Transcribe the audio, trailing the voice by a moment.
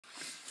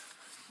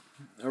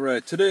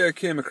Alright, today I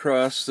came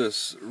across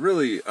this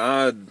really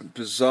odd,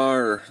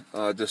 bizarre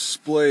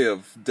display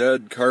of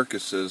dead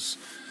carcasses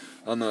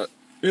on the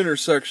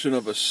intersection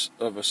of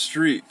a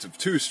street, of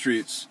two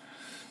streets,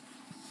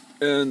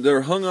 and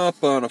they're hung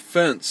up on a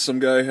fence. Some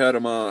guy had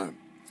them,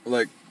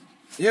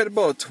 he had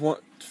about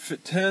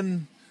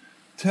 10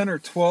 or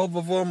 12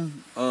 of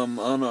them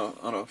on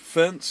a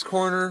fence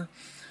corner,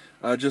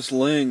 just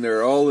laying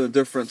there, all in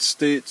different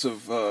states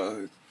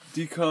of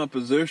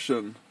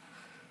decomposition.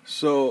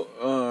 So,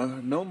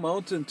 no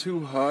mountain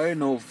too high,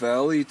 no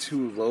valley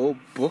too low,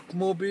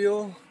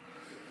 bookmobile,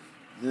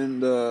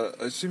 and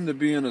I seem to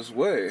be in his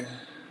way.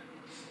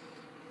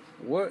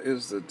 What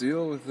is the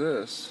deal with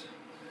this?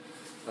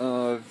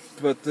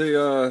 But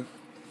the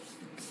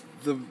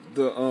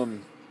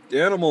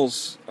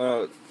animals.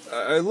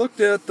 I looked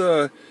at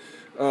the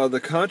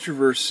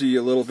controversy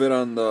a little bit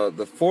on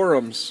the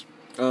forums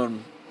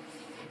on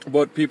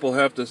what people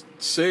have to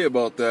say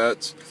about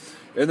that.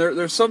 And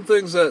there's some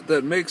things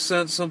that make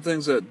sense, some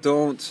things that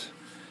don't.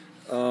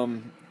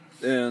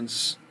 And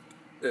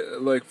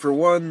like for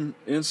one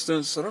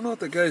instance, I don't know what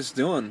the guy's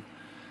doing,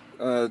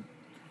 but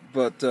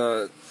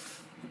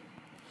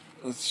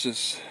it's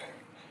just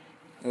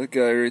that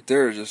guy right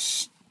there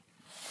just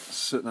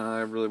sitting on.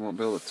 I really won't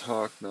be able to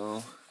talk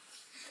now.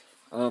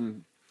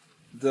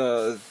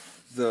 The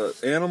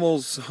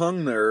animals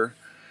hung there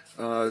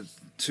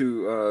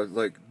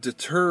to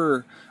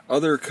deter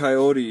other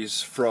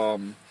coyotes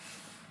from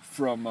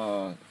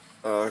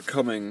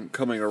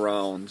coming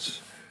around.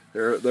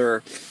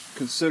 They're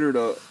considered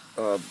a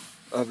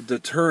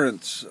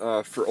deterrent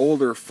for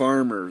older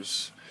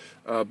farmers,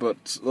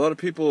 but a lot of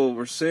people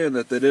were saying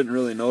that they didn't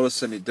really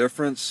notice any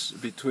difference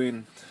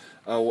between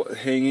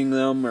hanging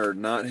them or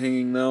not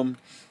hanging them.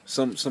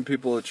 Some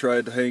people had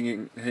tried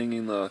hanging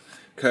the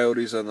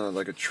coyotes on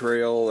a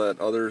trail that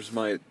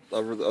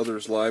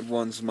others live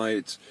ones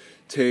might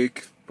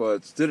take,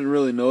 but didn't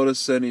really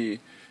notice any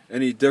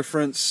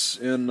difference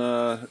in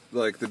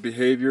the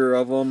behavior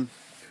of them.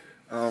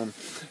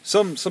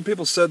 Some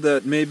people said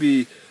that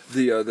maybe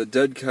the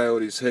dead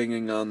coyotes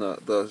hanging on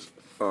the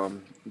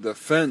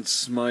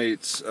fence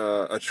might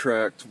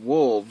attract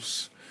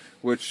wolves,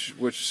 which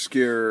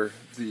scare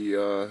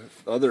the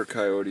other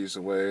coyotes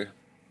away.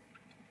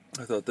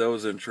 I thought that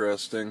was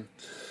interesting.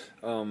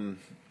 And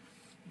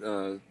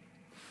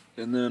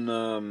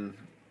then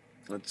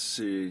let's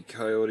see,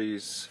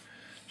 coyotes.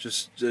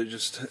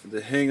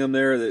 They hang them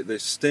there. They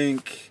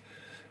stink.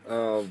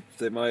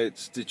 They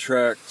might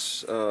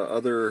detract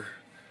other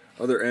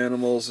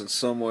animals in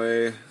some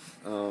way.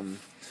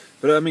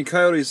 But I mean,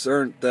 coyotes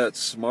aren't that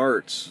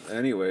smart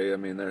anyway. I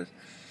mean,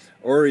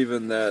 or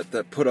even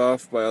that put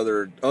off by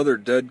other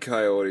dead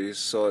coyotes.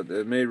 So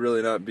it may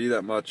really not be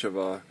that much of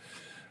a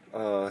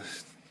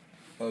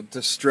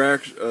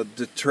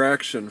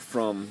detraction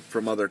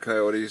from other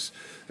coyotes.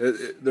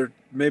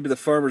 Maybe the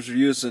farmers are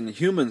using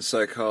human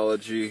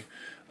psychology.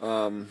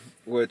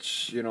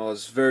 Which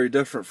is very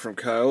different from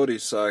coyote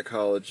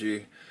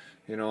psychology.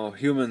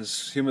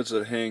 Humans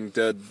would hang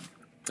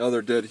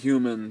other dead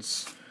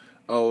humans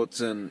out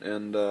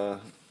and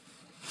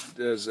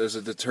as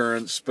a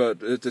deterrence,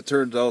 but it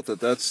turns out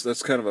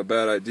that's kind of a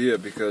bad idea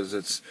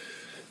because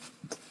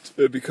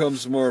it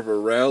becomes more of a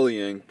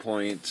rallying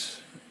point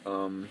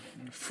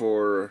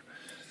for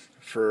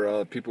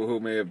people who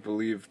may have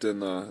believed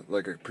in a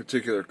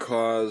particular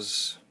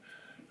cause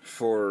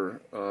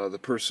for the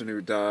person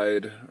who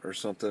died or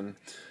something,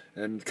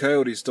 and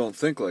coyotes don't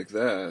think like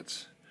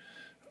that.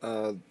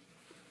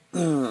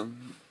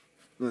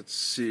 Let's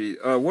see.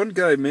 One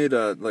guy made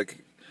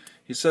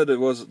he said it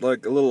was a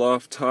little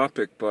off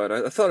topic, but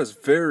I thought it was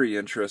very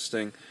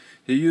interesting.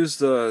 He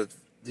would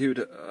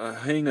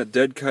hang a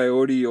dead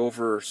coyote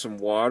over some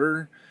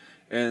water,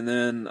 and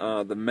then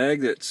the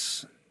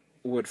maggots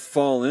would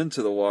fall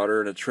into the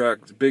water and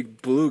attract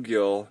big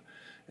bluegill,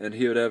 and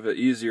he would have an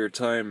easier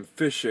time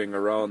fishing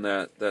around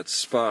that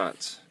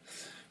spot.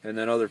 And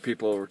then other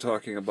people were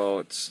talking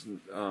about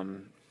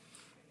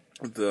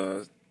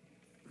the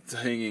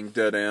hanging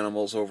dead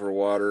animals over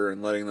water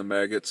and letting the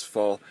maggots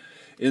fall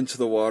into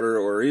the water,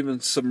 or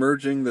even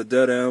submerging the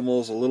dead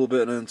animals a little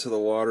bit into the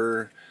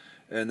water,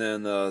 and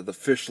then the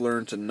fish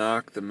learn to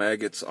knock the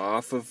maggots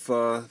off of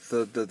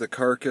the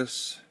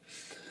carcass.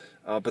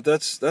 But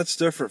that's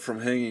different from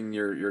hanging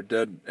your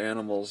dead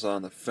animals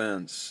on the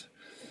fence.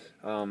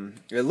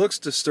 It looks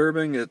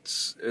disturbing.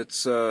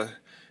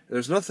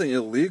 There's nothing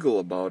illegal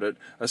about it.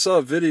 I saw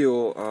a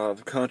video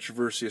of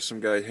controversy of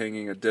some guy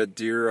hanging a dead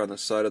deer on the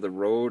side of the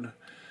road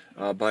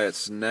by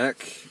its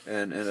neck,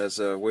 and as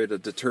a way to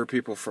deter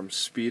people from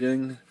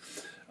speeding.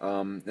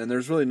 And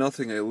there's really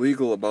nothing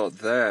illegal about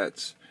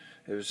that.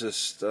 It was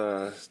just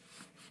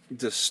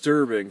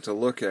disturbing to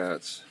look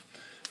at.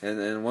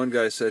 And one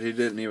guy said he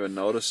didn't even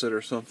notice it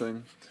or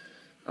something.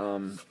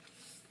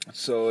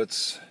 So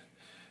it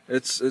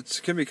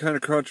can be kind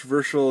of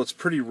controversial. It's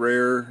pretty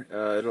rare.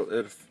 It'll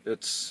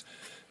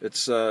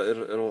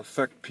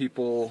affect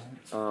people,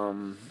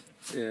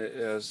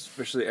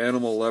 especially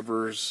animal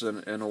lovers,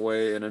 in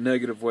a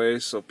negative way.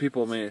 So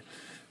people may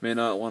may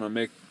not want to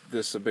make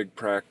this a big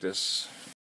practice.